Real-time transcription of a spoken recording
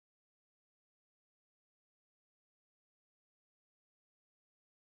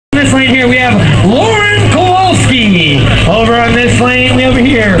this lane here, we have Loren Kowalsky. Over on this lane, over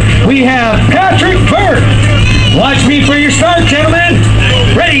here, we have Patrick Burke. Watch me for your start, gentlemen.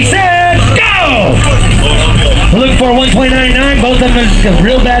 Ready, set, go! We're looking for 129.9. Both of them are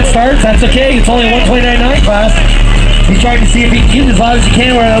real bad starts. That's okay. It's only a 129.9 class. He's trying to see if he can get as loud as he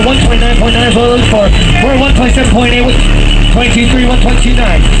can. We're at 129.9 is what we're looking for. We're at 127.8 with 22.3, 1.29,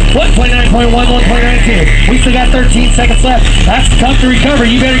 1.9.1, 1.92. We still got 13 seconds left. That's tough to recover.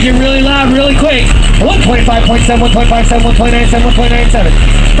 You better get really loud, really quick. 125.7, 1.57, 1.97, 1.97.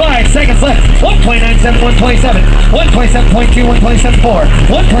 5 seconds left. 1.97, 1.27, 1.7.2, 1.74,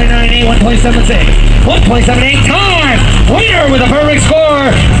 1.98, 1.76, 1.78. Time! Winner with a perfect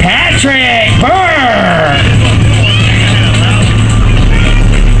score, Patrick Burke.